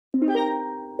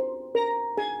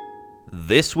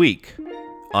This week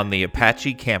on the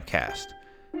Apachi Campcast,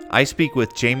 I speak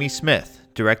with Jamee Smith,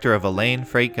 director of Elaine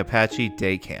Frank Apachi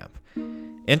Day Camp.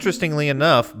 Interestingly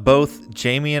enough, both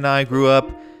Jamee and I grew up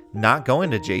not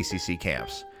going to JCC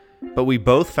camps, but we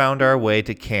both found our way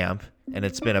to camp, and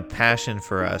it's been a passion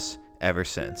for us ever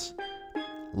since.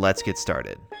 Let's get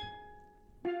started.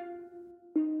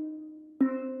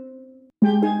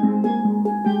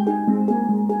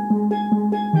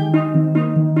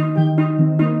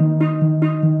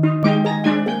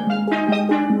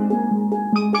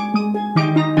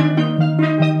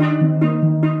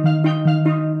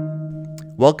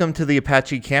 Welcome to the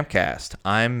Apachi Campcast.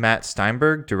 I'm Matt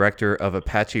Steinberg, director of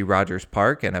Apachi Rogers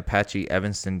Park and Apachi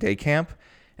Evanston Day Camp,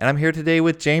 and I'm here today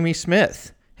with Jamee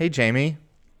Smith. Hey, Jamee.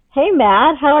 Hey,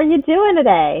 Matt. How are you doing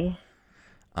today?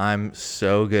 I'm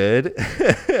so good.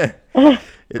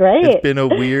 Great.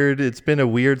 It's been a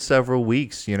weird several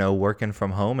weeks, working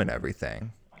from home and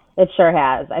everything. It sure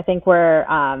has. I think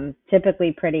we're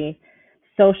typically pretty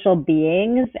social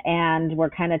beings, and we're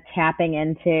kind of tapping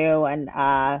into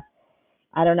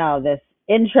this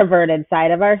introverted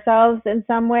side of ourselves in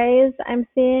some ways I'm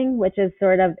seeing, which is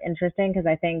sort of interesting because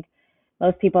I think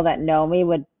most people that know me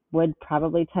would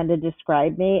probably tend to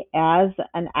describe me as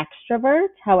an extrovert.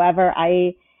 However,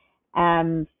 I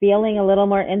am feeling a little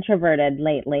more introverted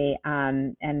lately,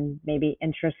 and maybe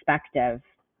introspective,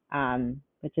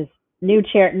 which is new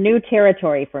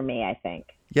territory for me, I think.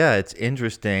 Yeah, it's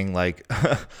interesting, like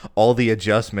all the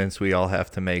adjustments we all have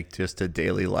to make just to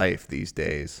daily life these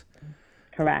days.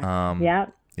 Correct. Yeah.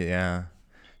 Yeah.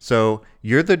 So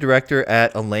you're the director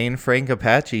at Elaine Frank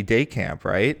Apachi Day Camp,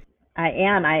 right? I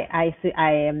am. I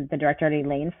am the director at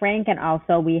Elaine Frank, and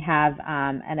also we have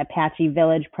an Apache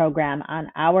Village program on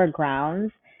our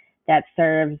grounds that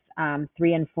serves 3-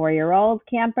 and 4-year-old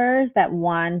campers that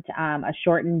want a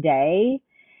shortened day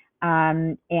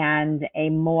and a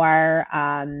more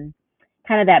kind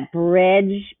of that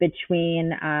bridge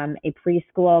between a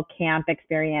preschool camp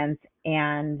experience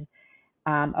and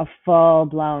a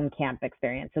full-blown camp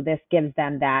experience. So this gives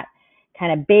them that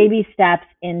kind of baby steps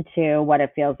into what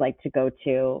it feels like to go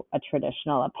to a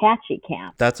traditional Apache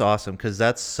camp. That's awesome, because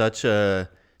that's such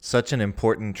an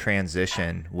important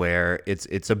transition where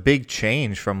it's a big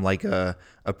change from like a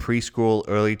preschool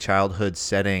early childhood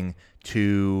setting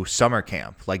to summer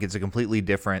camp. Like it's a completely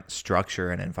different structure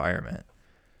and environment.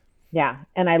 Yeah,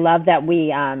 and I love that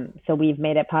we've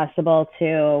made it possible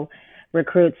to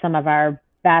recruit some of our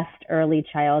best early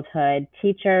childhood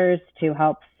teachers to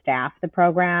help staff the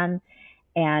program.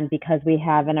 And because we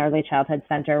have an early childhood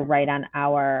center right on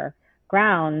our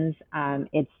grounds,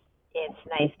 it's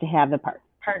nice to have the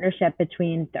partnership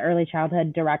between the early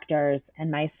childhood directors and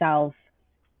myself,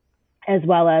 as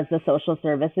well as the social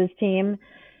services team,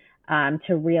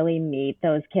 to really meet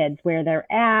those kids where they're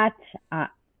at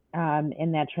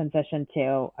in that transition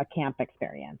to a camp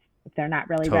experience. If they're not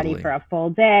really Totally. ready for a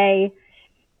full day,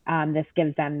 this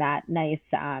gives them that nice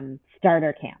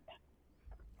starter camp.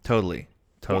 Totally.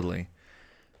 Yeah.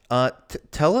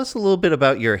 Tell us a little bit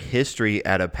about your history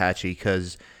at Apachi,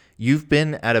 because you've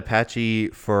been at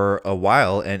Apachi for a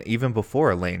while, and even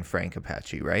before Elaine Frank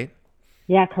Apachi, right?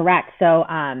 Yeah, correct. So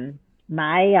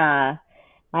my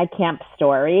camp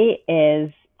story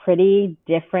is pretty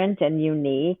different and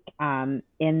unique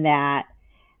in that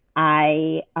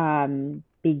I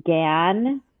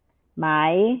began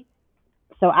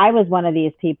so I was one of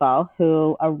these people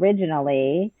who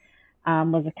originally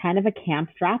was a kind of a camp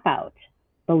dropout.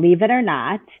 Believe it or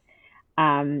not,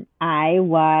 I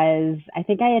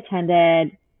think I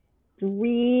attended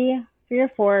three or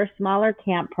four smaller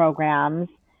camp programs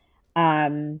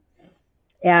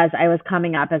as I was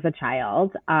coming up as a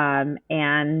child,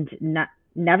 and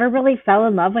never really fell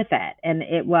in love with it. And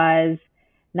it was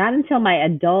not until my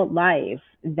adult life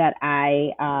that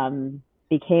I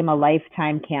became a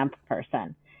lifetime camp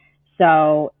person.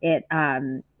 So it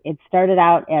started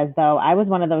out as though I was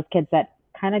one of those kids that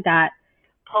kind of got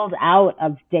pulled out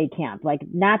of day camp. Like,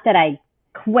 not that I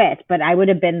quit, but I would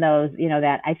have been those,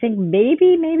 that I think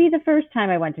maybe the first time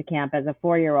I went to camp as a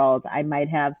 4-year-old, I might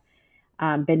have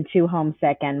been too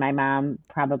homesick, and my mom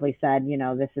probably said,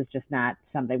 this is just not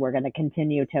something we're going to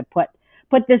continue to put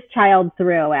this child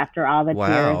through after all the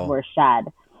tears were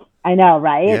shed. I know,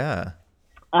 right? Yeah.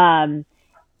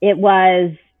 It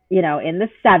was, in the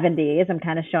 70s. I'm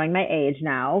kind of showing my age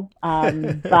now.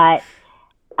 But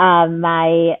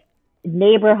my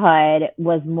neighborhood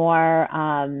was more,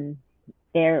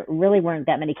 there really weren't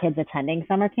that many kids attending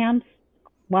summer camps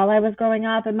while I was growing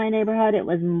up in my neighborhood. It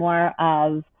was more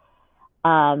of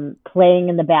playing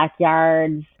in the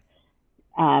backyards,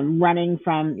 running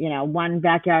from, one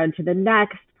backyard to the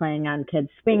next, playing on kids'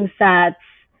 swing sets,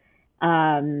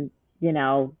 um, you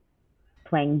know,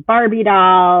 playing Barbie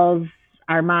dolls.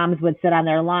 Our moms would sit on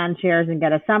their lawn chairs and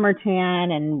get a summer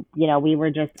tan, and we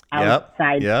were just Yep.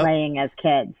 outside Yep. playing as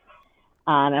kids.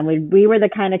 And we were the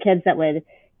kind of kids that would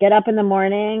get up in the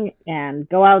morning and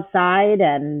go outside,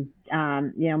 and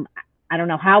I don't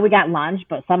know how we got lunch,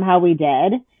 but somehow we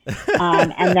did.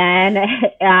 And then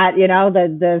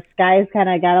the skies kind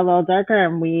of got a little darker,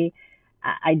 and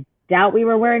I doubt we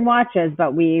were wearing watches,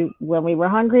 but when we were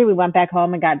hungry, we went back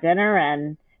home and got dinner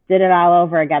and did it all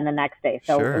over again the next day.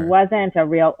 So it Sure. wasn't a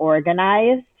real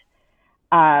organized,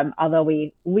 although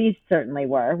we certainly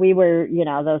were. We were,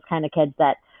 those kind of kids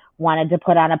that wanted to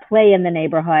put on a play in the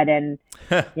neighborhood and,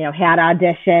 had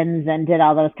auditions and did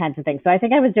all those kinds of things. So I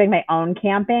think I was doing my own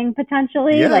camping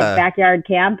potentially, like Yeah. backyard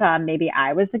camp. Maybe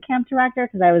I was the camp director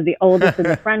because I was the oldest in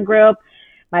the friend group.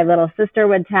 My little sister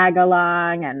would tag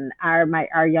along, and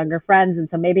our younger friends. And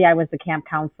so maybe I was the camp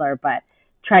counselor, but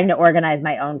trying to organize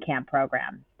my own camp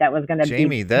program that was going to be.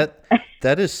 Jamie,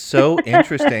 that is so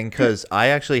interesting because I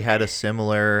actually had a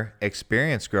similar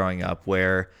experience growing up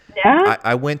where Yeah.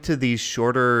 I went to these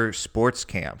shorter sports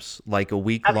camps, like a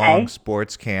week-long Okay.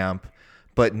 sports camp,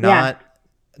 but Yeah.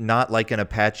 not like an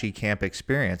Apache camp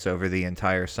experience over the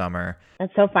entire summer.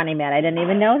 That's so funny, man. I didn't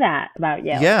even know that about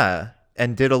you. Yeah,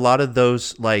 and did a lot of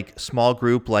those like small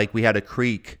group, like we had a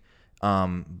creek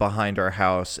behind our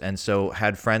house, and so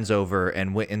had friends over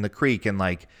and went in the creek and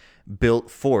like built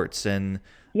forts and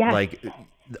Yes. like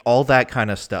all that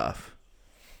kind of stuff.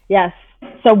 Yes.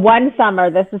 So one summer,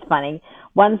 this is funny.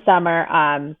 One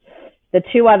summer, the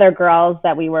two other girls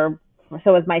that so it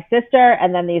was my sister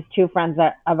and then these two friends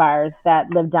of ours that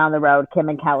lived down the road, Kim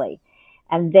and Kelly,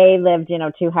 and they lived,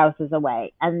 two houses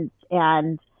away, and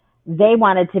they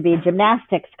wanted to be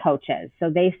gymnastics coaches. So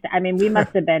we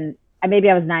must have been, maybe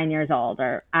I was 9 years old,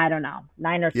 or I don't know,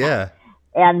 9 or 10, Yeah.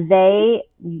 and they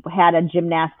had a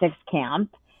gymnastics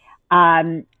camp.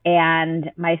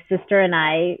 And my sister and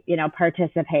I,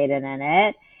 participated in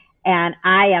it. And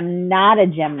I am not a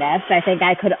gymnast. I think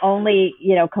I could only,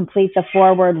 complete the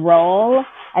forward roll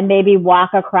and maybe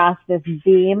walk across this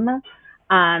beam,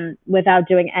 without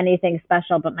doing anything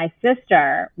special. But my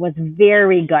sister was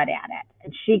very good at it.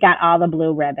 And she got all the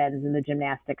blue ribbons in the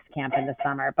gymnastics camp in the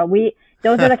summer. But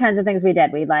those are the kinds of things we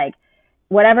did. We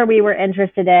whatever we were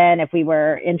interested in. If we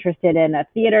were interested in a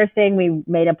theater thing, we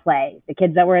made a play. The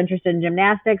kids that were interested in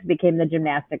gymnastics became the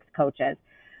gymnastics coaches.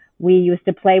 We used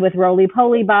to play with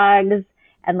roly-poly bugs.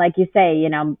 And like you say,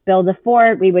 build a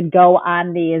fort. We would go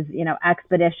on these,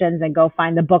 expeditions and go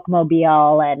find the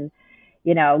bookmobile and,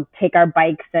 take our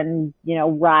bikes and,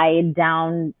 ride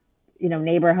down,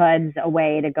 neighborhoods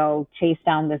away to go chase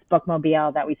down this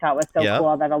bookmobile that we thought was so Yep.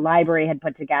 cool that a library had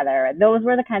put together. And those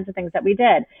were the kinds of things that we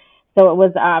did. So it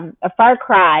was a far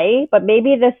cry, but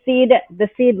maybe the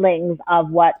seedlings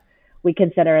of what we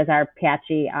consider as our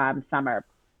Apache summer.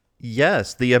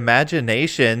 Yes, the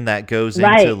imagination that goes into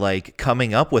Right. like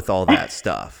coming up with all that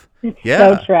stuff. So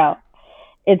Yeah. true.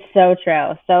 It's so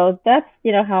true. So that's,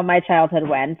 how my childhood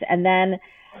went. And then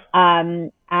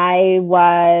I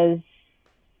was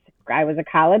a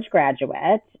college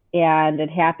graduate, and it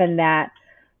happened that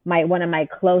one of my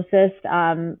closest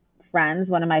friends,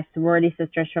 one of my sorority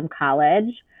sisters from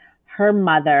college, her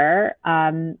mother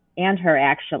and her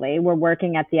actually were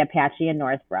working at the Apache in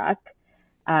Northbrook.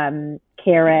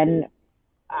 Karen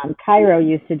Cairo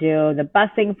used to do the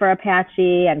busing for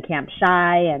Apache and Camp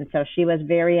Shy, and so she was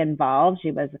very involved.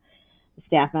 She was a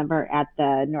staff member at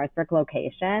the Northbrook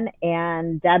location.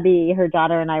 And Debbie, her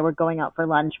daughter, and I were going out for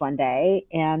lunch one day,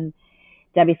 and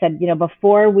Debbie said,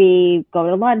 before we go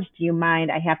to lunch, do you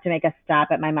mind? I have to make a stop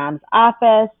at my mom's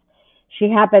office. She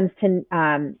happens to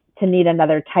need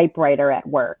another typewriter at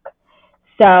work.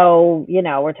 So,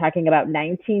 we're talking about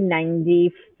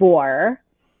 1994,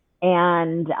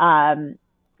 and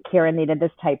Karen needed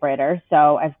this typewriter.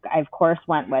 So I, of course,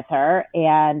 went with her,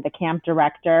 and the camp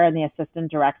director and the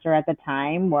assistant director at the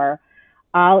time were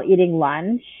all eating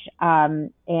lunch.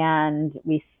 And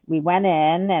we went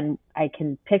in, and I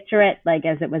can picture it like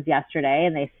as it was yesterday,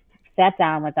 and they sat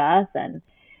down with us, and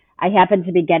I happened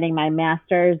to be getting my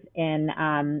master's in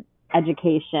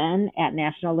education at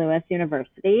National Louis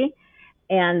University.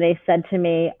 And they said to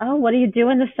me, "Oh, what do you do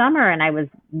in the summer?" And I was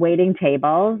waiting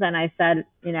tables. And I said,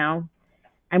 "I'm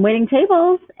waiting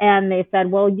tables." And they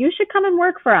said, "Well, you should come and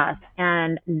work for us."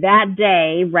 And that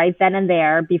day, right then and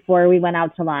there, before we went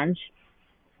out to lunch,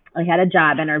 I had a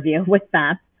job interview with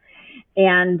them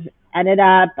and ended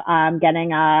up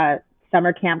getting a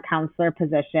summer camp counselor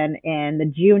position in the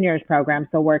juniors program.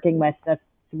 So working with the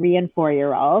 3 and 4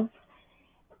 year olds.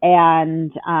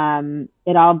 And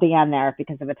it all began there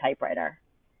because of a typewriter.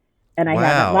 And I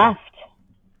haven't Wow. left.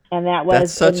 And that was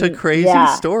That's such a crazy yeah,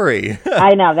 story.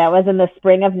 I know. That was in the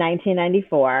spring of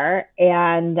 1994.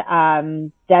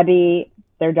 And Debbie,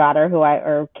 their daughter,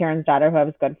 or Karen's daughter, who I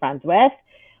was good friends with,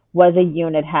 was a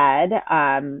unit head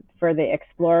for the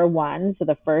Explorer 1, so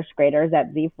the first graders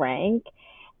at Z Frank.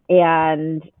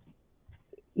 And,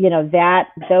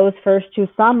 those first 2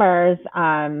 summers,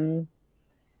 I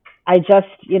just,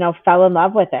 fell in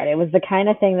love with it. It was the kind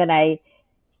of thing that I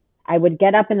would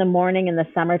get up in the morning in the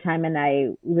summertime and I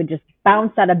would just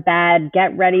bounce out of bed,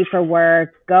 get ready for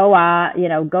work, go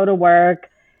to work.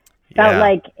 Felt Yeah.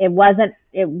 like it was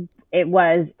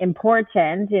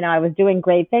important. I was doing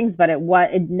great things, but it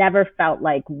never felt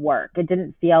like work. It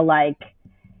didn't feel like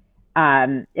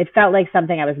it felt like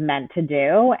something I was meant to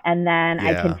do. And then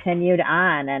I Yeah. continued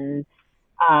on, and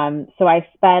so I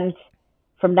spent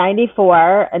from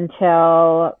 94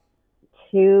 until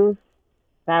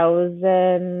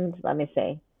 2000, let me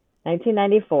see,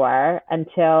 1994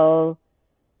 until,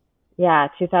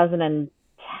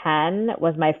 2010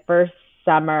 was my first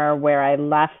summer where I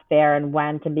left there and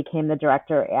went and became the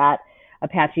director at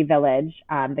Apachi Village,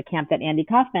 the camp that Andy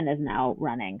Kaufman is now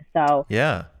running. So,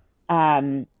 Yeah.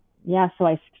 um, so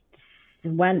I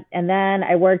went, and then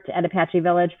I worked at Apachi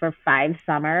Village for 5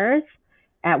 summers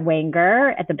at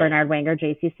Wanger, at the Bernard Wanger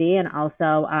JCC, and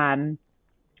also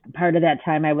part of that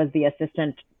time I was the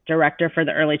assistant director for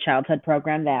the early childhood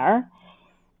program there.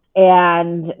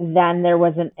 And then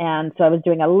so I was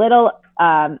doing a little,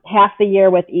 half the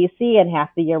year with EC and half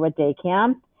the year with day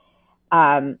camp.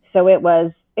 So it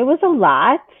was a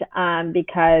lot,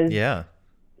 because, Yeah.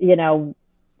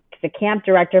 The camp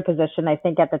director position, I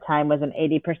think at the time, was an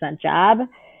 80% job,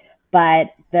 but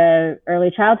the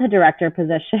early childhood director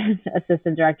position,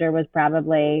 assistant director, was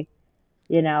probably,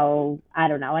 I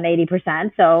don't know, an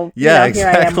 80%. So, Yeah, here I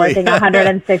am exactly. working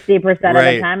 160% of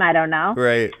the Right. time. I don't know.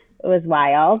 Right. It was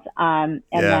wild. And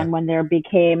Yeah. then when there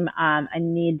became a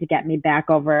need to get me back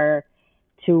over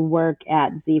to work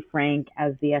at Z Frank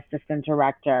as the assistant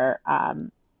director,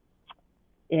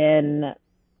 in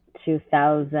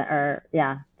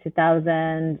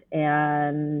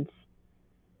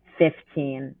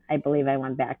 2015, I believe I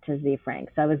went back to Z Frank.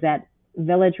 So I was at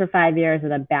Village for 5 years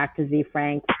and then back to Z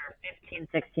Frank for 15,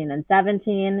 16, and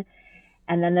 17.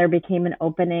 And then there became an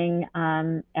opening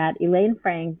at Elaine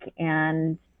Frank,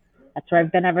 and that's where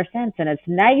I've been ever since. And it's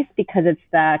nice because it's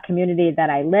the community that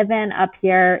I live in up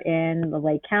here in the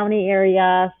Lake County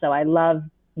area. So I love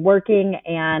working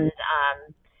and,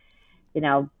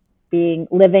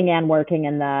 living and working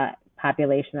in the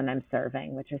population that I'm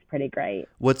serving, which is pretty great.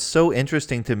 What's so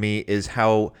interesting to me is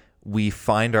how we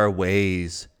find our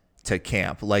ways to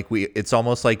camp. Like it's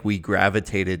almost like we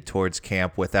gravitated towards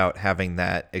camp without having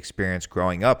that experience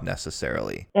growing up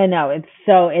necessarily. I know, it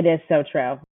is so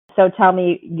true. So tell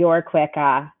me your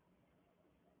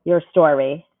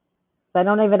story. I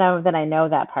don't even know that I know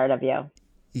that part of you.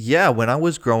 Yeah, when I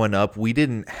was growing up, we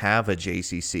didn't have a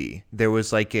JCC. There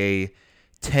was like a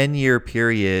 10-year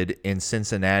period in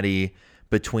Cincinnati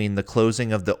between the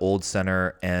closing of the old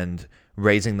center and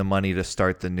raising the money to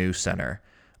start the new center.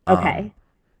 Okay.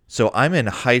 So I'm in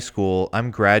high school.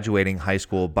 I'm graduating high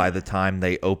school by the time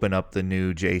they open up the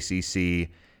new JCC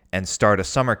and start a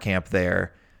summer camp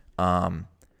there.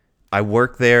 I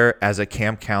work there as a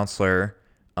camp counselor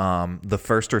the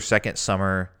first or second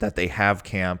summer that they have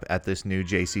camp at this new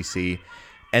JCC.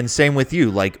 And same with you,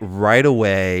 like right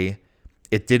away,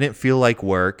 it didn't feel like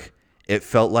work. It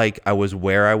felt like I was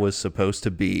where I was supposed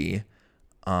to be.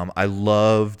 I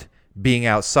loved being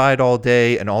outside all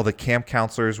day, and all the camp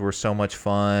counselors were so much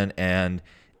fun, and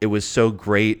it was so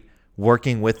great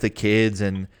working with the kids,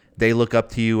 and they look up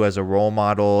to you as a role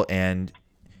model, and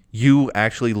you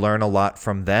actually learn a lot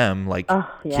from them. Like Oh,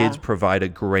 yeah. kids provide a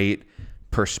great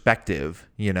perspective,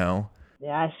 you know.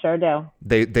 Yeah, I sure do.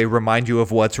 They remind you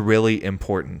of what's really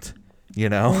important, you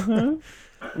know.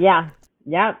 Mm-hmm. Yeah.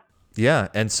 Yep. Yeah,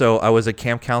 and so I was a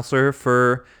camp counselor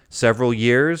for several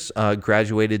years,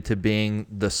 graduated to being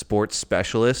the sports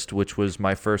specialist, which was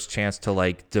my first chance to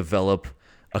like develop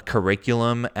a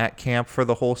curriculum at camp for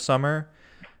the whole summer.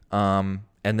 And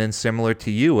then similar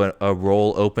to you, a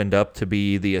role opened up to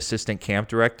be the assistant camp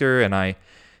director. And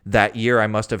that year I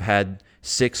must have had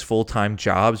 6 full-time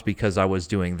jobs because I was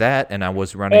doing that, and I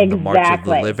was running the March of the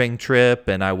Exactly. Living trip,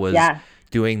 and I was Yeah.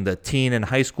 doing the teen and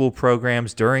high school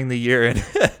programs during the year, and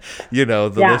you know,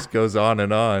 the Yeah. list goes on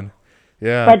and on.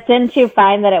 Yeah. But didn't you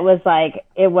find that it was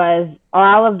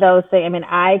all of those things? I mean,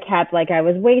 I kept, like, I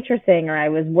was waitressing, or I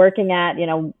was working at,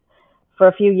 for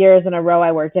a few years in a row,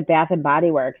 I worked at Bath and Body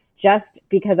Works just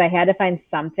because I had to find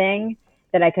something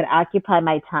that I could occupy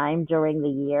my time during the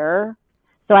year.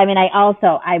 So, I mean, I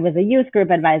was a youth group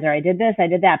advisor. I did this, I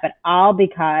did that, but all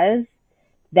because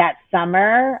that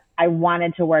summer I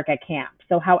wanted to work at camp.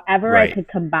 So however I Right. could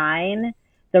combine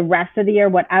the rest of the year,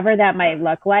 whatever that might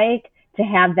look like, to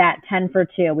have that 10 for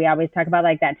 2. We always talk about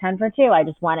like that 10 for 2. I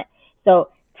just want it. So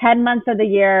 10 months of the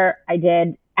year, I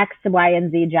did X, Y,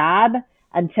 and Z job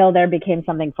until there became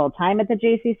something full time at the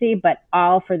JCC, but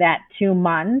all for that 2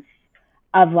 months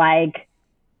of like,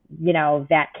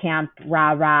 that camp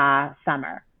rah rah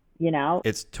summer,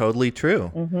 It's totally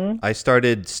true. Mm-hmm. I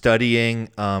started studying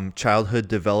childhood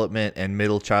development and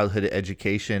middle childhood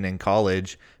education in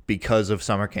college because of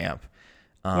summer camp.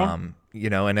 Yeah.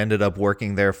 And ended up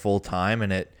working there full time,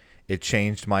 and it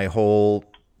changed my whole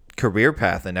career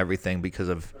path and everything because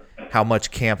of how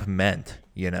much camp meant.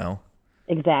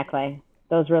 Exactly.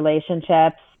 Those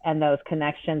relationships and those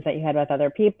connections that you had with other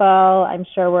people, I'm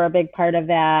sure were a big part of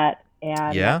that.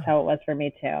 And Yeah. that's how it was for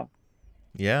me too.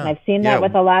 Yeah. And I've seen Yeah. that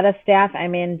with a lot of staff. I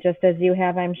mean, just as you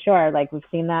have, I'm sure. Like we've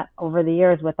seen that over the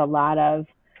years with a lot of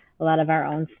our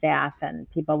own staff and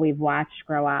people we've watched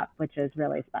grow up, which is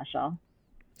really special.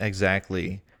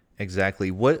 Exactly. Exactly.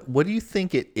 What do you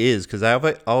think it is? Because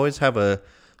I always have a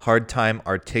hard time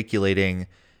articulating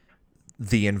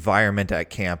the environment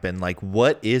at camp, and like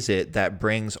what is it that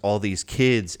brings all these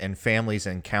kids and families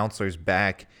and counselors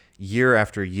back year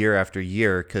after year after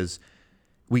year? Because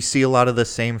we see a lot of the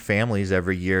same families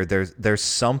every year. There's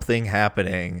something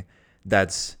happening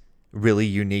that's really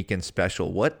unique and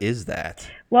special. What is that?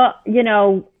 Well,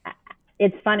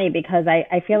 it's funny because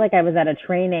I feel like I was at a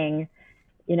training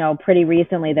pretty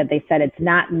recently that they said it's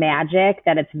not magic,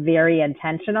 that it's very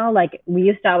intentional. Like we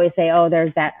used to always say, oh,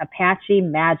 there's that Apachi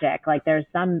magic. Like there's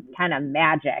some kind of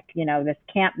magic, this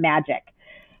camp magic.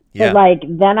 Yeah. But like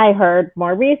then I heard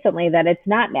more recently that it's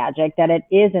not magic, that it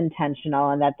is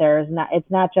intentional and that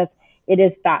it's not just, it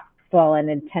is thoughtful and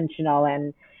intentional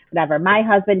and whatever. My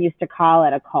husband used to call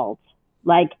it a cult.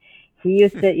 Like he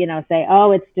used to, say,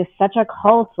 oh, it's just such a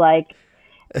cult. Like,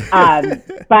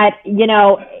 but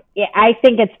I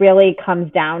think it's really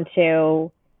comes down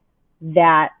to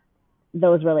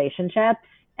those relationships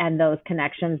and those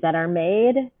connections that are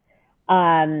made,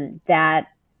 that,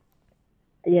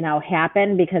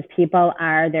 happen because people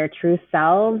are their true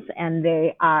selves and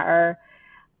they are,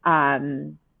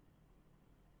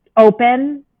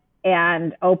 open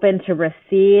to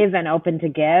receive and open to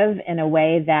give in a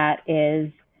way that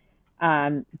is,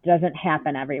 doesn't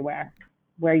happen everywhere,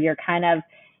 where you're kind of,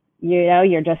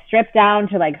 you're just stripped down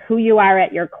to like who you are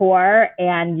at your core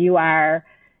and you are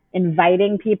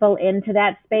inviting people into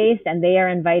that space and they are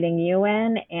inviting you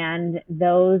in, and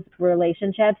those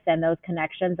relationships and those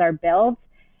connections are built,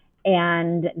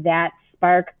 and that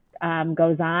spark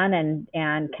goes on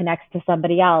and connects to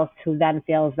somebody else who then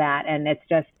feels that. And it's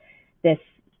just this,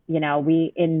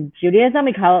 we in Judaism,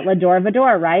 we call it Lador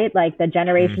Vador, right? Like the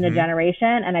generation to generation.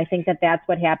 And I think that that's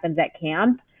what happens at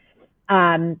camp.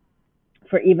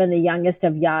 For even the youngest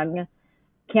of young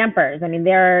campers. I mean,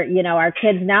 they're, our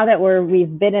kids now that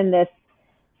we've been in this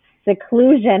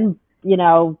seclusion,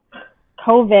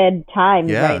 COVID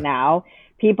times right now,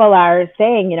 people are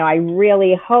saying, I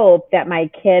really hope that my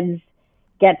kids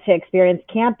get to experience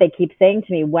camp. They keep saying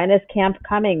to me, when is camp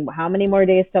coming? How many more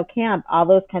days till camp? All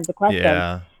those kinds of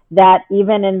questions that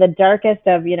even in the darkest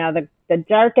of, the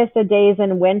darkest of days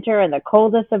in winter and the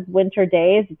coldest of winter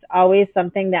days, it's always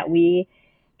something that we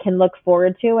can look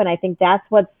forward to. And I think that's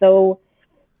what's so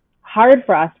hard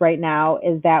for us right now,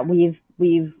 is that we've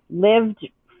lived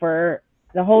for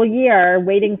the whole year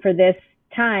waiting for this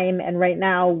time, and right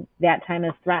now that time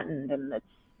is threatened, and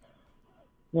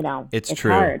it's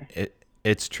true. Hard.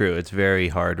 It's true. It's very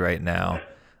hard right now.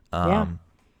 But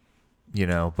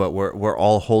we're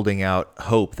all holding out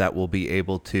hope that we'll be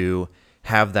able to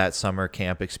have that summer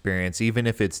camp experience, even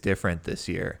if it's different this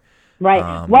year.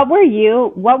 Right. What were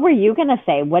you going to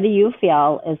say? What do you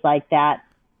feel is like that,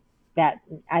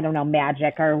 I don't know,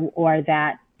 magic or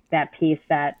that piece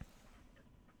that.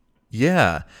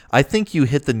 Yeah, I think you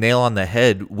hit the nail on the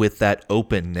head with that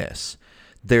openness.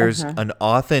 There's an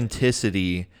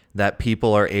authenticity that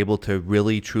people are able to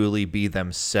really truly be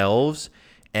themselves,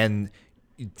 and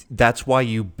that's why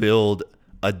you build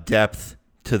a depth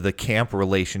to the camp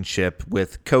relationship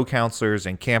with co-counselors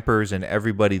and campers and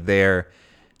everybody there.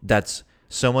 That's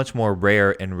so much more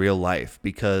rare in real life,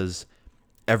 because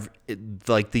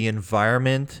like the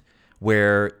environment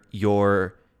where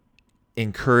you're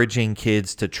encouraging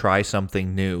kids to try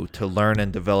something new, to learn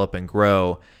and develop and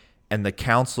grow, and the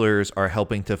counselors are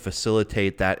helping to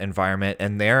facilitate that environment,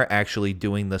 and they're actually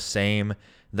doing the same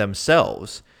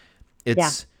themselves.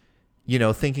 It's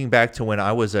thinking back to when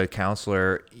I was a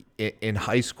counselor in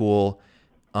high school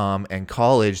and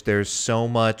college, there's so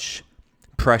much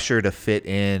pressure to fit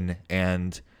in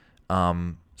and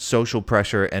social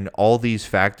pressure and all these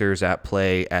factors at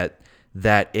play at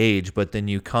that age. But then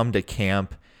you come to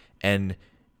camp and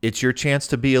it's your chance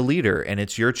to be a leader and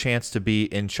it's your chance to be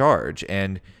in charge.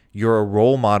 And you're a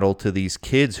role model to these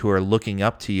kids who are looking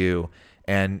up to you.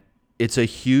 And it's a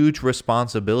huge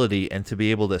responsibility. And to be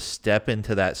able to step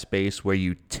into that space where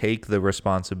you take the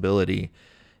responsibility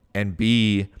and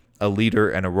be a leader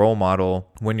and a role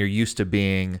model when you're used to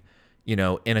being,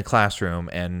 in a classroom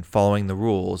and following the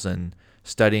rules and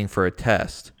studying for a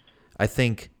test. I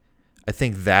think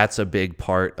that's a big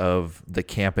part of the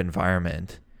camp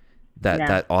environment,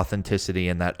 that authenticity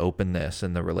and that openness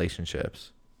in the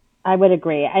relationships. I would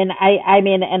agree. And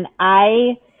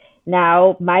I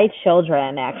now my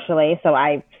children actually, so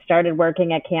I started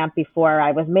working at camp before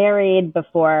I was married,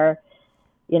 before,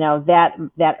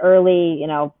 that early,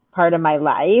 part of my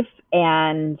life.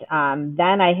 And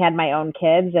then I had my own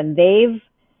kids and they've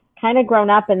kind of grown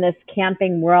up in this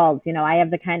camping world. I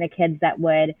have the kind of kids that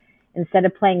would, instead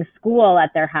of playing school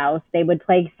at their house, they would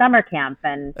play summer camp.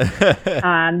 And,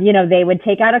 they would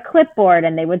take out a clipboard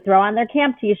and they would throw on their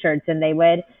camp t-shirts and they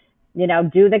would,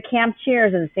 do the camp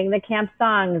cheers and sing the camp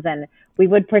songs. And we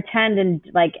would pretend and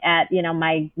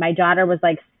my daughter was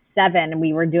like 7 and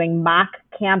we were doing mock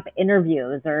camp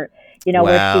interviews or,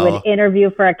 where she would interview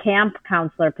for a camp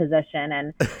counselor position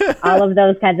and all of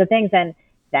those kinds of things. And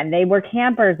then they were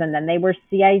campers and then they were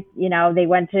she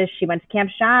went to Camp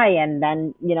Shy and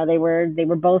then, they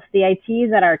were both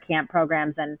CITs at our camp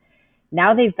programs. And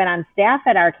now they've been on staff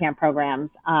at our camp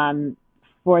programs,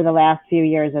 for the last few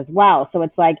years as well. So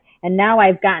it's like, and now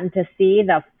I've gotten to see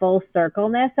the full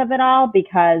circleness of it all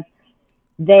because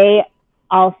they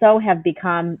also have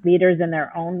become leaders in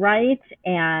their own right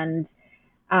and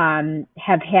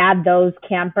have had those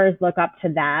campers look up to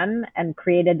them and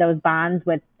created those bonds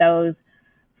with those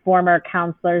former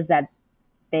counselors that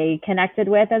they connected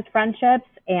with as friendships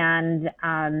and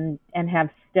have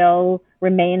still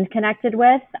remained connected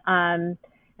with. And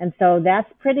so that's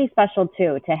pretty special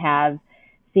too, to have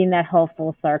seen that whole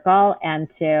full circle and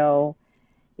to,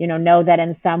 know that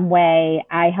in some way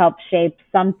I helped shape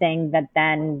something that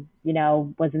then,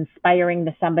 was inspiring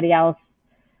to somebody else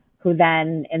who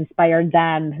then inspired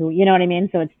them, who, you know what I mean?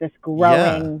 So it's this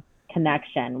growing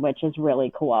connection, which is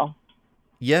really cool.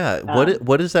 Yeah.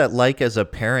 What is that like as a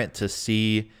parent to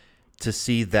see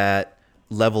that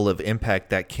level of impact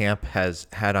that camp has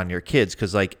had on your kids?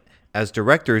 Because as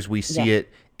directors, we see it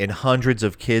in hundreds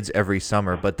of kids every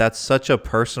summer, but that's such a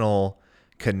personal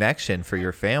connection for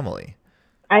your family.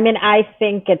 I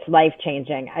think it's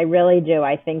life-changing. I really do.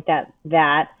 I think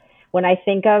that when I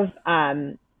think of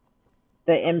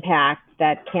the impact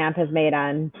that camp has made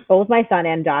on both my son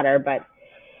and daughter, but,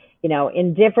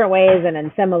 in different ways and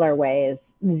in similar ways,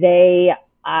 they,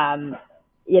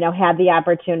 had the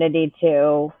opportunity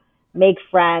to make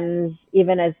friends,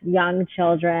 even as young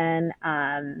children,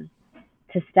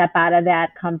 to step out of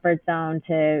that comfort zone,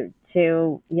 to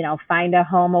find a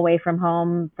home away from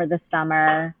home for the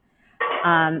summer.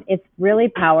 It's really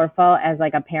powerful as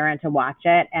a parent to watch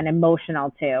it, and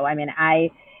emotional too.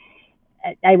 I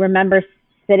remember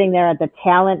sitting there at the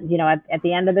talent, at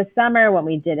the end of the summer when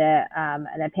we did an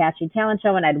Apachi talent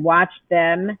show, and I'd watch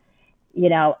them,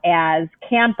 as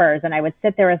campers, and I would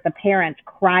sit there as the parent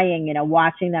crying,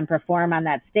 watching them perform on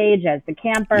that stage as the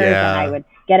campers, and I would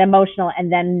get emotional.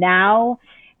 And then now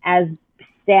as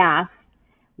staff,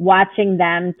 watching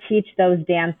them teach those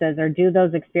dances or do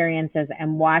those experiences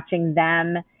and watching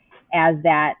them as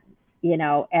that,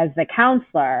 as the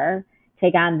counselor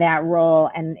take on that role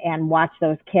and watch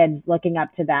those kids looking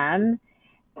up to them.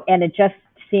 And it just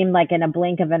seemed like in a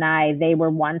blink of an eye, they were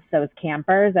once those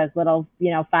campers as little,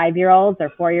 5-year-olds or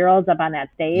 4-year-olds up on that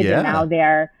stage. And now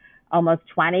they're almost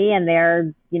 20 and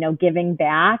they're, giving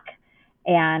back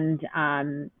and,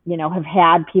 have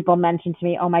had people mention to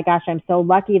me, oh my gosh, I'm so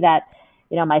lucky that,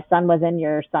 my son was in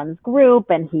your son's group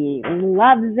and he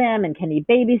loves him and can he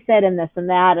babysit and this and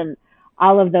that and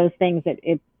all of those things.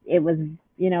 It was,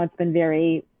 it's been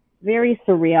very, very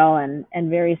surreal and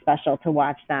very special to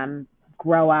watch them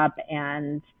grow up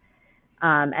and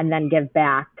then give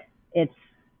back. It's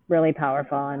really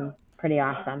powerful and pretty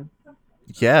awesome.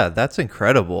 Yeah, that's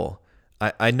incredible.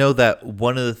 I know that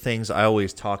one of the things I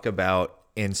always talk about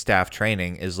in staff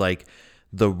training is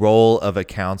the role of a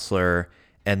counselor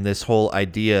and this whole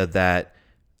idea that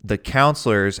the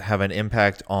counselors have an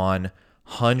impact on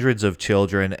hundreds of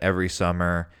children every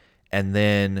summer. And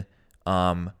then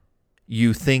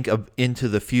you think of into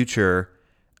the future,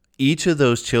 each of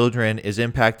those children is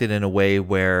impacted in a way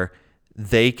where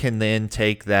they can then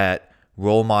take that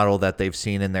role model that they've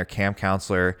seen in their camp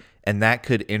counselor, and that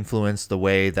could influence the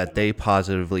way that they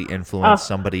positively influence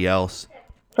somebody else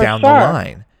down the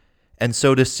line. And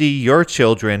so to see your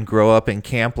children grow up in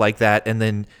camp like that and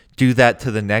then do that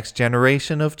to the next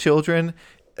generation of children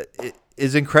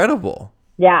is incredible.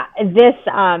 Yeah, this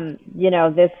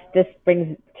this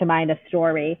brings to mind a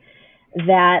story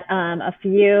that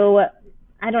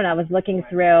I was looking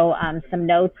through some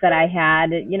notes that I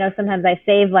had. Sometimes I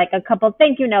save like a couple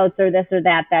thank you notes or this or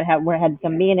that had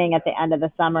some meaning at the end of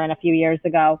the summer. And a few years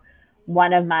ago,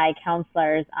 one of my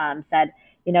counselors said,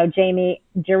 Jamie,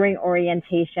 during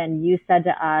orientation, you said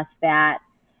to us that,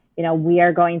 we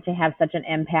are going to have such an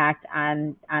impact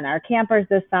on our campers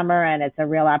this summer, and it's a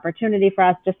real opportunity for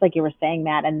us, just like you were saying,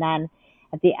 Matt. And then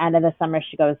at the end of the summer,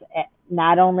 she goes,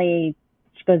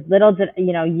 little did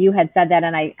you had said that,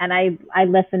 and I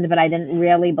listened, but I didn't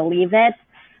really believe it.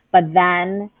 But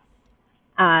then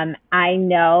I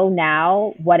know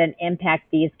now what an impact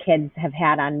these kids have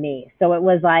had on me. So it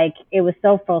was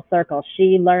so full circle.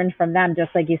 She learned from them,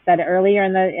 just like you said earlier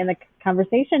in the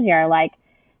conversation here. Like,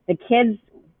 the kids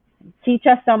teach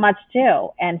us so much too.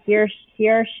 And here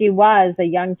she was, a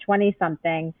young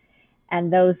 20-something,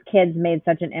 and those kids made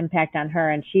such an impact on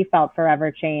her, and she felt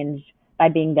forever changed by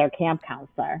being their camp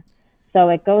counselor. So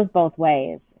it goes both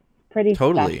ways. Pretty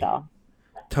special.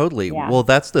 Totally. Yeah. Well,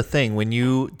 that's the thing. When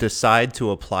you decide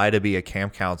to apply to be a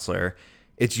camp counselor,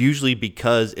 it's usually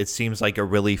because it seems like a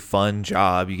really fun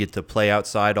job. You get to play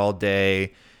outside all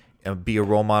day and be a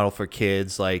role model for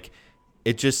kids. Like,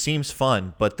 it just seems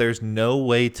fun, but there's no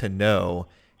way to know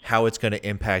how it's going to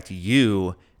impact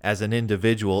you as an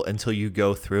individual until you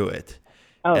go through it.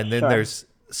 Oh, and then there's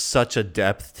such a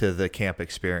depth to the camp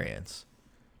experience.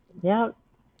 Yeah.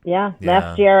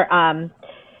 Last year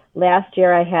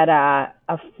I had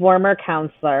a former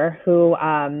counselor who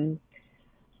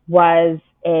was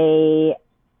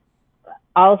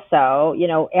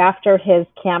after his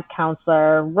camp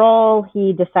counselor role,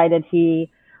 he decided he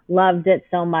loved it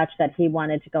so much that he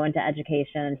wanted to go into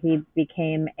education, and he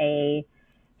became a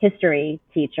history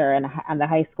teacher on the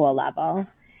high school level.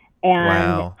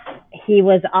 And he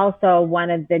was also one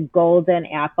of the Golden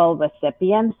Apple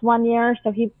recipients one year.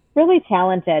 So he's a really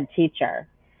talented teacher.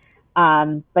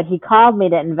 But he called me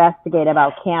to investigate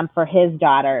about camp for his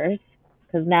daughters,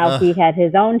 because now he had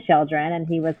his own children, and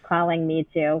he was calling me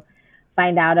to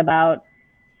find out about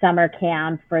summer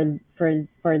camp for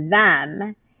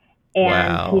them.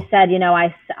 And he said,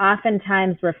 I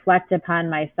oftentimes reflect upon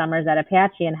my summers at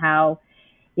Apachi and how,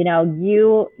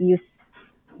 you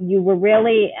were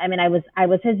really, I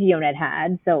was his unit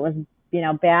head. So it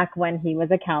was, back when he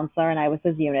was a counselor and I was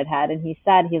his unit head. And he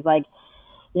said, he's like,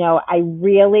 I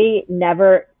really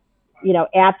never,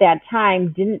 at that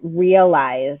time didn't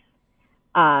realize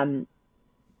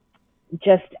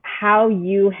just how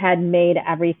you had made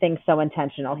everything so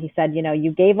intentional. He said,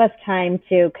 you gave us time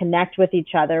to connect with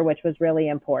each other, which was really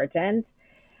important.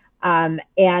 And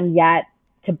yet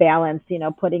to balance,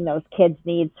 putting those kids'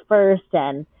 needs first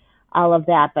and all of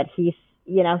that. But he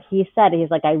said, he's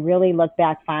like, I really look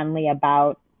back fondly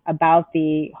about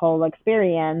the whole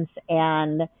experience,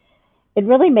 and it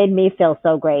really made me feel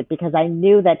so great, because I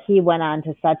knew that he went on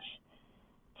to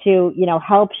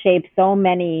help shape so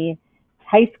many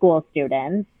high school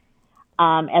students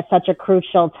at such a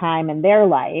crucial time in their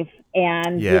life.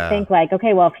 And you think like,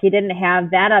 okay, well, if he didn't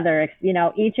have that other,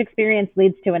 each experience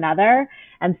leads to another.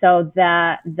 And so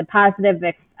the positive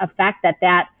effect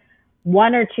that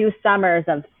one or two summers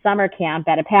of summer camp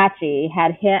at Apachi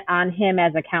had hit on him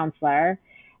as a counselor,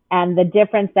 and the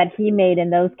difference that he made in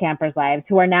those campers' lives,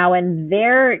 who are now in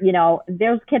their,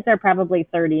 those kids are probably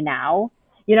 30 now.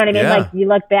 You know what I mean? Yeah. Like, you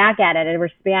look back at it, and we're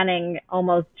spanning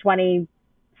almost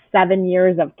 27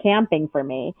 years of camping for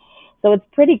me. So it's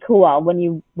pretty cool when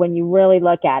you really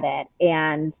look at it.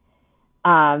 And,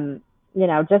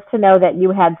 just to know that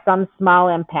you had some small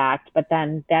impact, but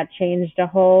then that changed a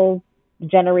whole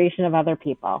generation of other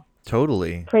people.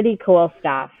 Totally. Pretty cool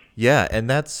stuff. Yeah. And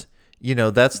that's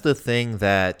the thing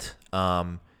that,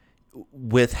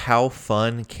 with how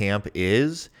fun camp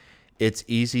is, it's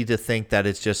easy to think that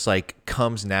it's just like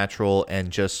comes natural and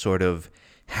just sort of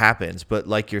happens. But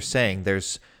like you're saying,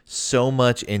 there's so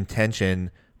much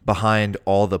intention behind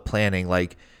all the planning.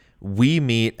 Like, we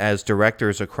meet as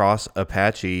directors across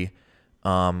Apachi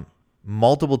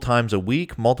multiple times a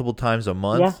week, multiple times a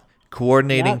month,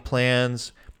 coordinating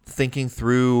plans, thinking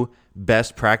through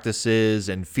best practices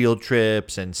and field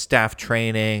trips and staff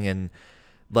training. And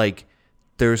like,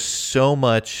 there's so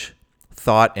much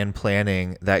thought and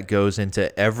planning that goes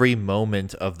into every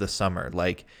moment of the summer.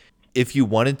 Like, if you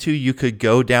wanted to, you could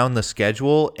go down the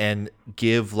schedule and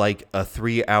give like a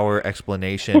 3-hour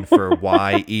explanation for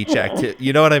why each activity,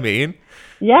 you know what I mean?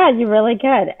 Yeah, you really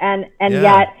could. And Yeah.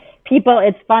 yet people,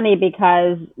 it's funny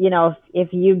because,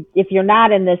 if you're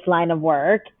not in this line of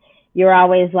work, you're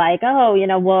always like, oh,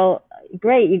 well,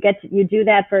 great, you do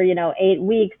that for, 8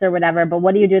 weeks or whatever, but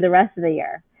what do you do the rest of the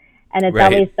year? And it's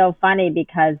Right. always so funny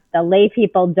because the lay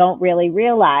people don't really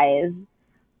realize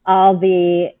all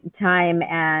the time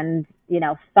and,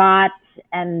 thought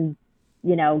and,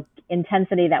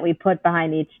 intensity that we put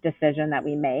behind each decision that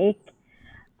we make.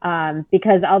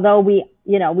 Because although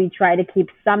we try to keep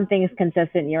some things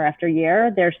consistent year after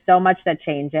year, there's so much that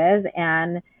changes,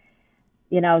 and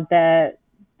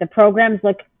the programs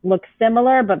look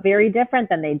similar but very different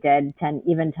than they did 10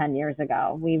 years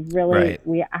ago. Right.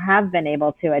 We have been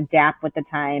able to adapt with the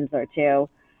times, or to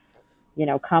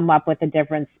come up with a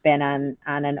different spin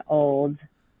on an old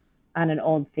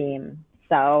theme.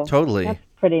 So Totally. that's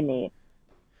pretty neat.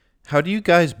 How do you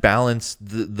guys balance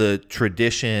the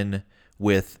tradition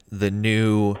with the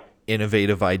new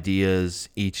innovative ideas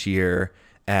each year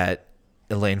at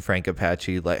Elaine Frank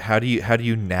Apache? Like, how do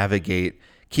you navigate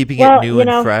keeping it Well, new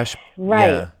and fresh?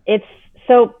 right. Yeah. It's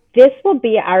so this will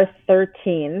be our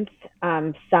 13th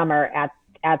summer at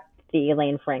the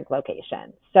Elaine Frank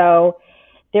location. So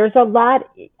there's a lot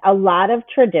of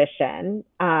tradition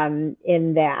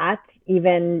in that,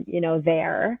 even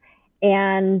there.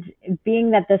 And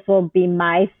being that this will be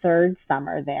my third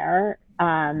summer there,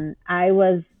 I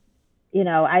was,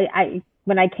 I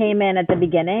when I came in at the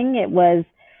beginning,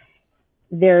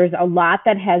 there's a lot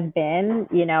that has been,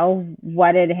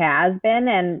 what it has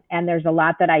been, and there's a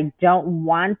lot that I don't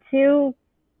want to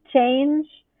change.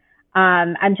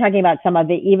 I'm talking about some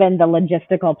of even the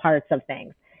logistical parts of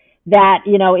things that,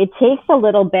 it takes a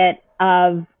little bit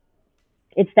of,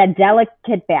 it's that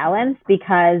delicate balance,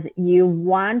 because you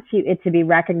want it to be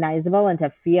recognizable and to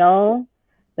feel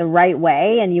the right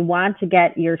way. And you want to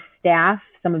get your staff,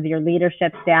 some of your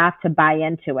leadership staff, to buy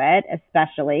into it,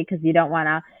 especially because you don't want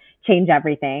to change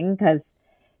everything, because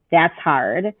that's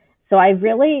hard. So I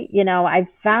really, I've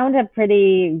found a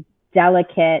pretty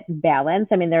delicate balance.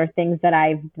 I mean, there are things that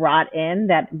I've brought in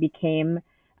that became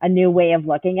a new way of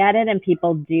looking at it, and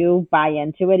people do buy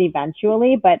into it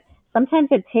eventually, but sometimes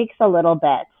it takes a little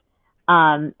bit.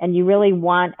 And you really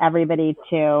want everybody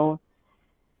to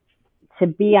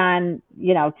be on,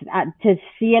 to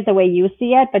see it the way you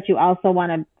see it, but you also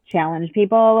want to challenge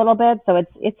people a little bit. So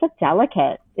it's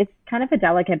kind of a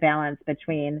delicate balance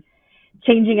between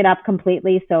changing it up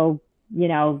completely. So,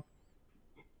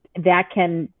 that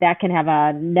can have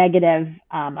a negative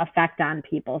effect on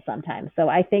people sometimes. So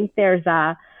I think there's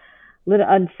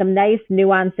some nice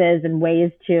nuances and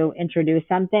ways to introduce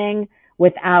something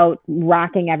without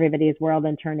rocking everybody's world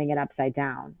and turning it upside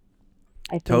down.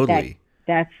 I think Totally.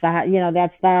 that's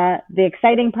the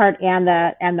exciting part and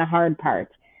the hard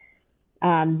part.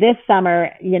 This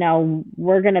summer,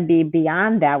 we're going to be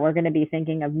beyond that. We're going to be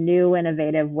thinking of new,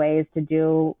 innovative ways to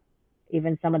do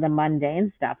even some of the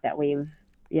mundane stuff that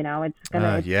it's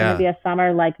gonna be a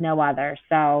summer like no other.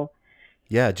 So,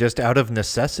 Yeah, just out of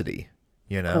necessity,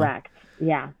 correct.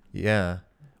 Yeah. Yeah.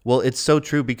 Well, it's so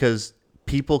true, because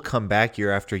people come back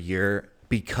year after year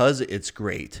because it's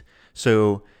great.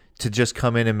 So to just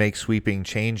come in and make sweeping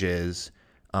changes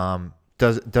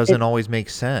doesn't always make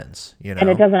sense, And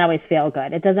it doesn't always feel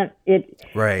good. It doesn't.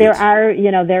 Right.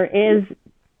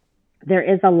 There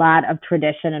is a lot of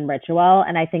tradition and ritual,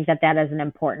 and I think that is an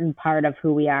important part of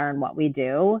who we are and what we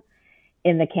do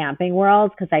in the camping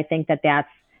world, because I think that's,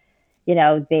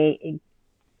 they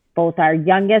both our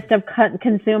youngest of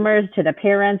consumers, to the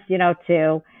parents,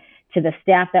 to the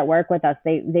staff that work with us,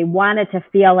 they want it to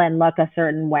feel and look a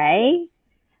certain way.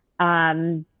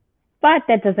 But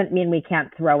that doesn't mean we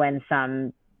can't throw in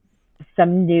some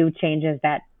new changes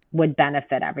that would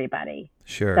benefit everybody.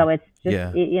 Sure. So it's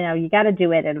just, you got to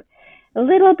do it a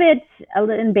little bit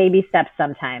in baby steps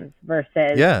sometimes,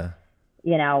 versus,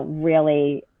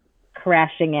 really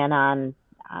crashing in on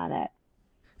it.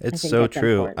 It's so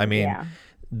true. Important. I mean,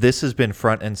 this has been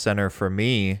front and center for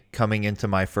me coming into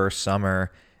my first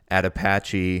summer at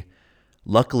Apache.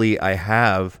 Luckily, I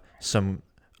have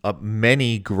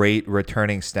many great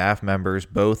returning staff members,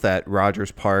 both at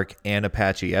Rogers Park and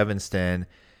Apache Evanston.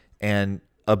 And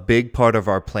a big part of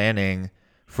our planning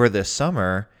for this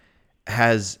summer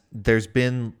there's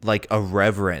been like a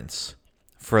reverence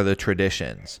for the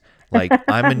traditions. Like,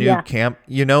 I'm a new camp,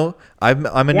 I'm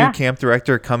a new camp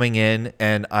director coming in,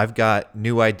 and I've got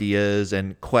new ideas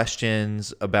and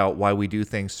questions about why we do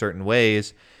things certain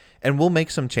ways. And we'll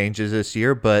make some changes this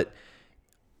year, but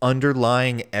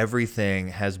underlying everything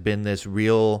has been this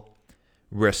real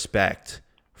respect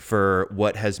for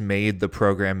what has made the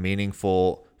program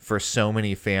meaningful for so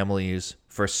many families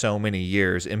for so many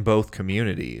years in both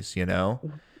communities, you know?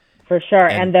 For sure.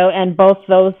 And And both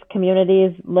those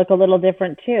communities look a little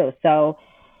different too. So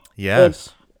it's, yes,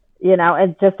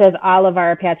 it's just as all of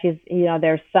our Apaches,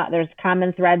 there's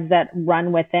common threads that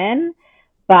run within,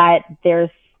 but there's,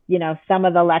 some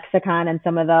of the lexicon and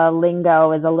some of the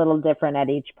lingo is a little different at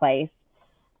each place,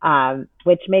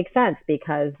 which makes sense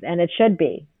and it should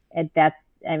be.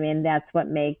 That's what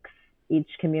makes each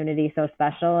community so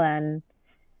special and,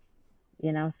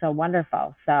 so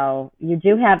wonderful. So you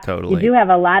do totally. have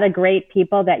a lot of great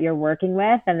people that you're working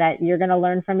with and that you're going to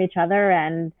learn from each other.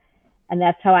 And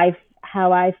that's how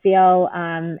I feel,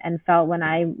 and felt when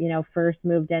I, first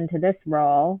moved into this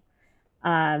role,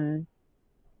 and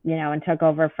took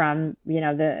over from,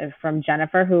 from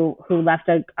Jennifer, who left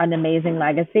an amazing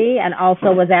legacy and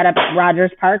also was at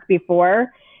Rogers Park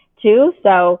before too.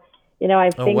 So, I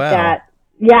Oh, think wow. that,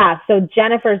 yeah. So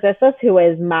Jennifer Zislis, who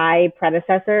is my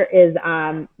predecessor,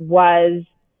 was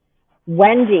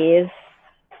Wendy's,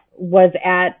 was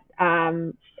at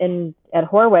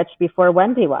Horwich before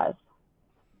Wendy was.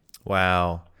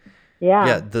 Wow. Yeah.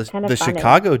 Yeah, Kind of the funny.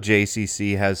 Chicago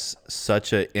JCC has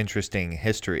such an interesting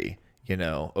history,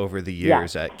 over the Yeah,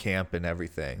 years at camp and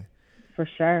everything. for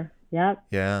sure. Yep.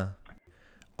 Yeah.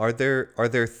 Are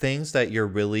there things that you're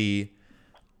really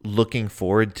looking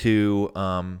forward to,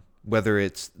 whether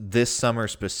it's this summer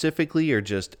specifically or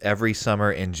just every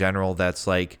summer in general, that's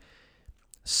like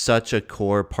such a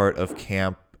core part of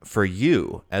camp for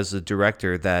you as a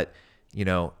director that,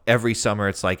 every summer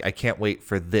it's like, I can't wait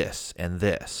for this and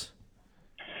this.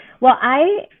 Well,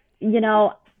 you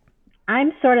know,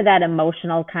 I'm sort of that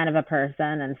emotional kind of a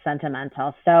person and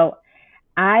sentimental. So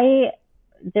I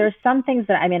there's some things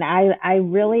that I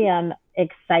really am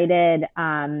excited.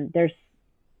 There's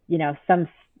some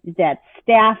that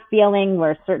staff feeling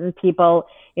where certain people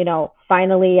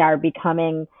finally are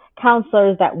becoming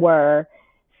counselors that were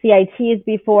CITs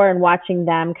before and watching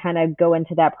them kind of go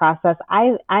into that process.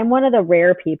 I'm one of the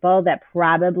rare people that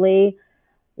probably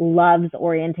loves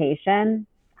orientation.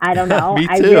 I don't know. Me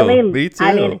I too. really, Me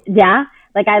I mean, too. yeah,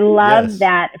 like I love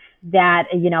Yes. that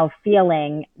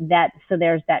feeling that, so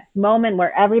there's that moment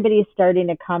where everybody's starting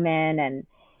to come in and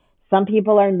some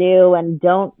people are new and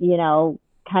don't,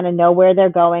 kind of know where they're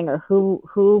going or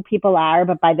who people are,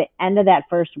 but by the end of that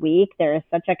first week there is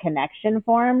such a connection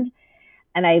formed,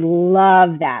 and I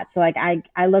love that. So like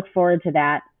I look forward to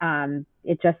that.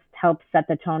 It just helps set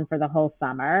the tone for the whole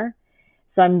summer.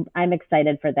 So I'm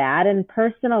excited for that. And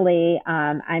personally,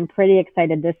 I'm pretty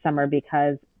excited this summer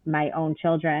because my own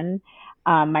children,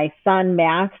 my son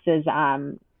Max is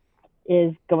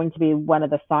going to be one of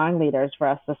the song leaders for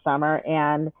us this summer,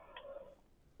 and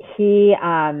he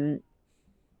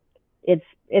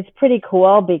it's pretty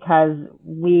cool because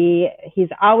he's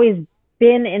always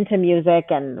been into music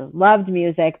and loved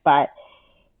music, but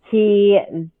he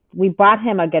we bought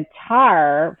him a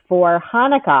guitar for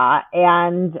Hanukkah,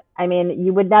 and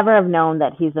you would never have known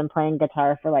that he's been playing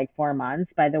guitar for like 4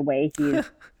 months by the way he's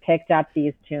picked up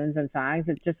these tunes and songs.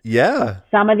 It's just Yeah.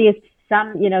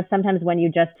 sometimes when you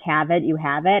just have it, you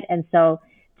have it. And so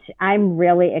I'm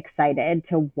really excited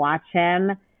to watch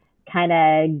him kind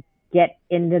of get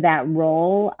into that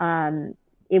role.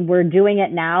 We're doing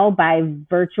it now by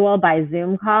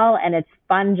Zoom call, and it's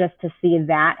fun just to see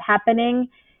that happening.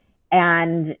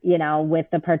 And, with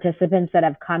the participants that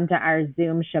have come to our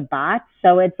Zoom Shabbat.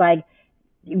 So it's like,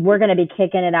 we're going to be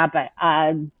kicking it up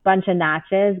a bunch of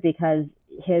notches because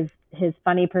his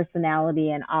funny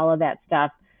personality and all of that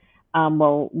stuff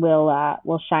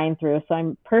will shine through. So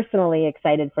I'm personally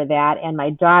excited for that. And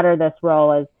my daughter,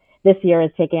 this year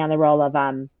is taking on the role of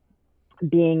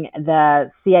being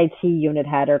the CIT unit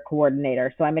head or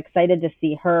coordinator. So I'm excited to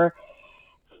see her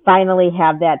finally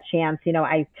have that chance.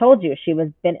 I told you she was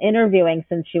been interviewing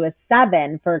since she was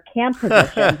 7 for camp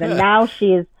positions, and now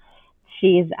she's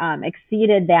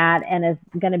exceeded that and is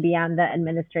going to be on the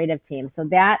administrative team. So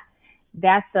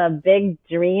that's a big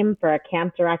dream for a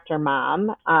camp director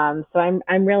mom. So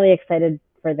I'm really excited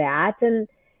for that. And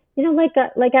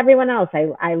like everyone else,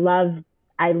 I love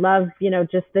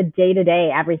just the day to day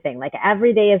everything. Like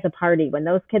every day is a party when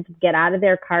those kids get out of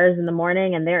their cars in the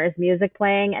morning and there is music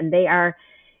playing and they are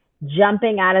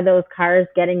jumping out of those cars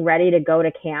getting ready to go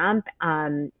to camp.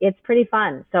 It's pretty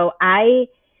fun. So I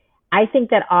think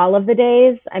that all of the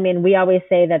days, we always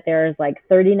say that there's like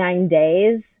 39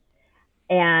 days,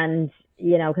 and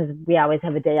because we always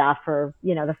have a day off for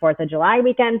the 4th of July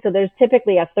weekend, so there's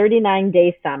typically a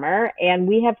 39-day summer, and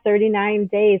we have 39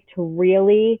 days to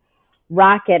really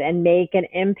rock it and make an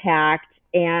impact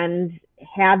and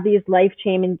have these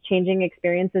life-changing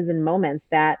experiences and moments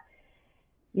that,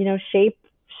 shape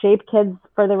kids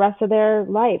for the rest of their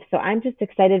life. So I'm just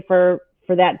excited for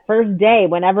that first day,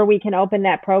 whenever we can open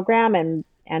that program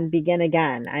and begin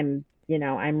again.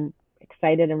 I'm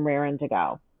excited and raring to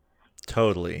go.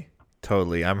 Totally.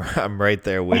 Totally. I'm right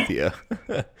there with you.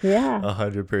 Yeah.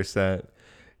 100%.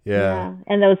 Yeah. Yeah.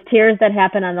 And those tears that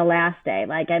happen on the last day.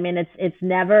 Like, I mean, it's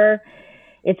never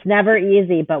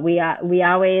easy, but we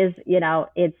always,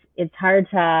 it's hard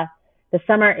the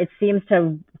summer, it seems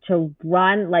to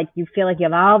run, like you feel like you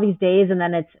have all these days, and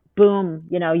then it's boom,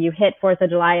 you hit 4th of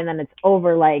July and then it's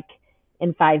over like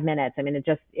in 5 minutes. I mean, it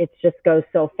just goes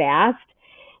so fast.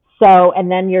 So, and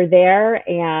then you're there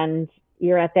and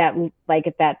you're at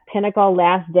that pinnacle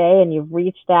last day, and you've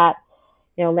reached that,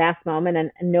 last moment,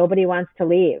 and nobody wants to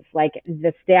leave. Like,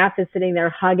 the staff is sitting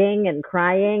there hugging and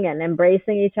crying and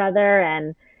embracing each other.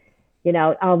 And,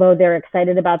 although they're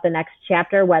excited about the next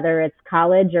chapter, whether it's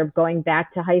college or going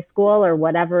back to high school or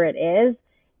whatever it is,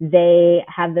 they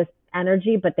have this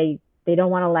energy, but they don't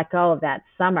want to let go of that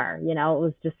summer. It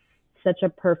was just such a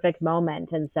perfect moment.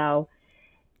 And so,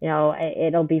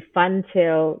 it'll be fun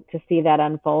to see that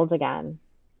unfold again.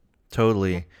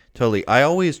 Totally. Totally. I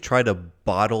always try to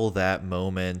bottle that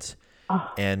moment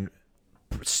and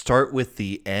start with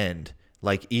the end.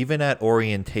 Like, even at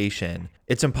orientation,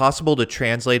 it's impossible to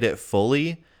translate it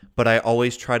fully, but I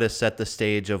always try to set the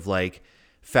stage of, like,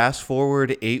 fast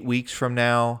forward 8 weeks from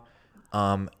now,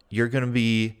 you're going to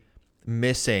be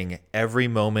missing every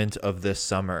moment of this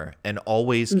summer, and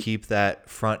always keep that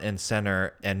front and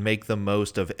center and make the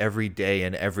most of every day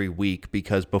and every week,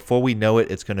 because before we know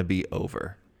it, it's going to be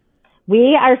over.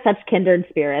 We are such kindred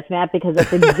spirits, Matt, because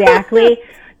that's exactly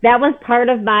that was part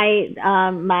of my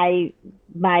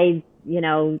my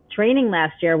training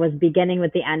last year, was beginning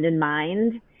with the end in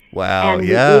mind. Wow. And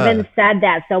yeah. we even said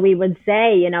that. So we would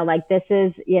say, like, this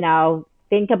is,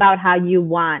 think about how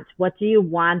what do you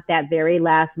want that very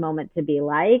last moment to be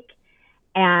like?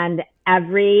 And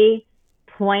every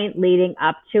point leading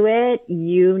up to it,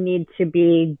 you need to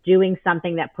be doing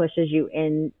something that pushes you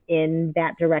in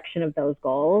that direction of those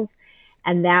goals.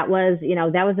 And that was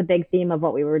a big theme of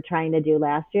what we were trying to do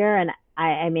last year. And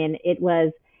I mean, it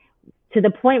was to the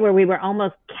point where we were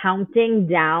almost counting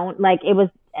down, like, it was,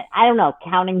 I don't know,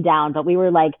 counting down, but we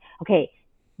were like, okay,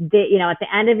 at the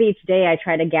end of each day, I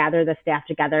try to gather the staff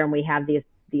together, and we have these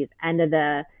end of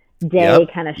the day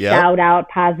kind of shout out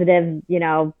positive,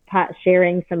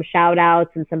 sharing some shout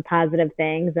outs and some positive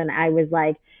things. And I was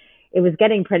like, it was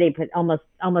getting pretty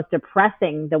almost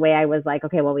depressing, the way I was like,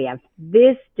 okay, well, we have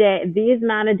this day, these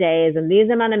amount of days and these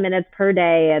amount of minutes per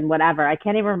day and whatever. I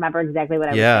can't even remember exactly what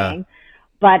I was saying,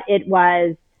 but it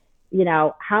was,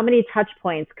 how many touch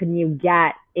points can you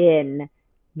get in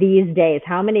these days?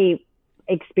 How many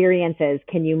experiences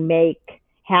can you make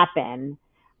happen?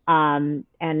 And,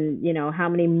 how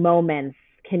many moments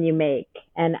can you make,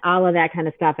 and all of that kind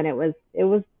of stuff. And it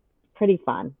was pretty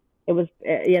fun. It was,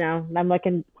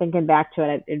 I'm thinking back to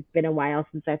it. It's been a while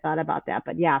since I thought about that,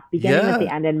 but beginning with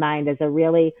the end in mind is a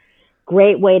really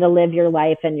great way to live your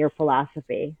life and your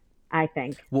philosophy, I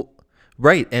think. Well,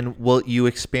 right. And you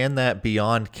expand that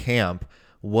beyond camp.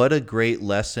 What a great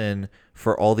lesson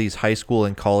for all these high school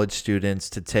and college students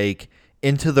to take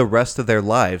into the rest of their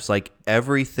lives. Like,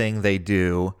 everything they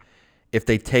do, if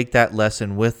they take that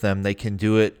lesson with them, they can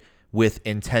do it with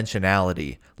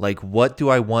intentionality. Like, what do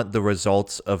I want the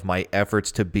results of my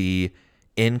efforts to be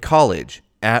in college,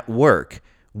 at work,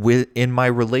 in my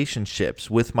relationships,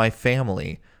 with my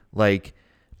family? Like,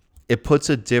 it puts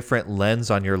a different lens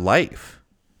on your life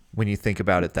when you think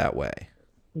about it that way.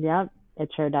 Yep, it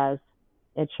sure does.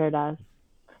 It sure does.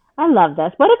 I love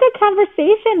this. What a good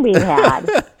conversation we had.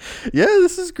 Yeah,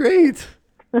 this is great.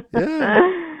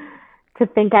 Yeah. To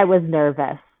think I was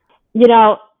nervous.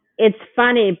 It's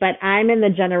funny, but I'm in the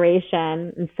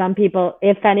generation, and some people,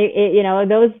 if any,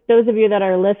 those of you that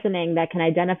are listening that can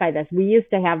identify this, we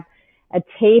used to have a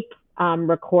tape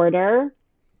recorder,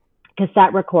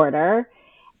 cassette recorder,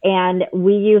 and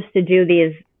we used to do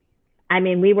these. I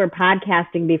mean, we were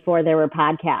podcasting before there were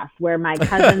podcasts, where my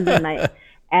cousins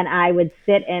and I would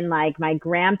sit in, like, my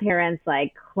grandparents'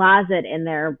 like closet in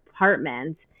their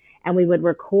apartment, and we would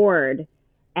record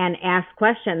and ask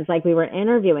questions like we were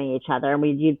interviewing each other,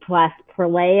 and you'd press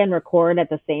play and record at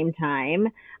the same time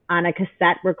on a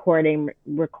cassette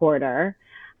recorder.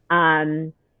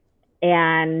 And,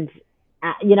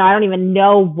 I don't even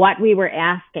know what we were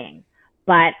asking,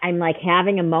 but I'm like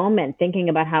having a moment thinking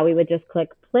about how we would just click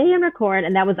play and record.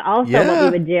 And that was also what we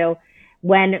would do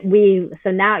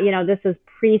so now, this is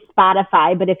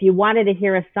pre-Spotify, but if you wanted to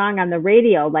hear a song on the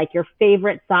radio, like your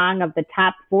favorite song of the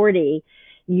top 40,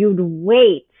 you'd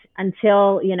wait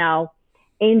until,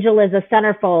 Angel is a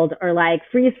Centerfold or like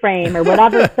Freeze Frame or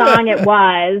whatever song it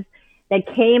was that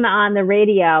came on the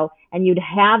radio, and you'd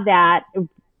have that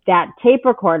tape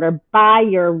recorder by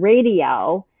your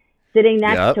radio sitting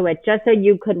next to it, just so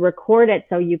you could record it,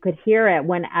 so you could hear it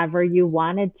whenever you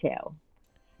wanted to.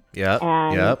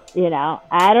 And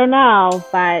I don't know,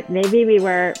 but maybe we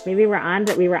were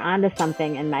onto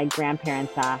something in my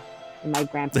grandparents'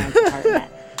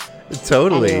 apartment.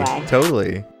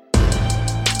 Totally.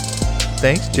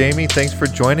 Thanks, Jamee. Thanks for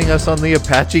joining us on the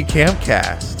Apachi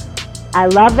Campcast. I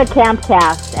love the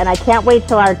Campcast, and I can't wait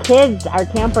till our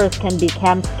campers can be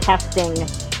campcasting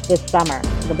this summer.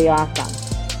 It'll be awesome.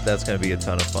 That's going to be a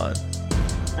ton of fun.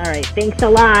 All right. Thanks a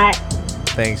lot.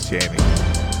 Thanks, Jamee.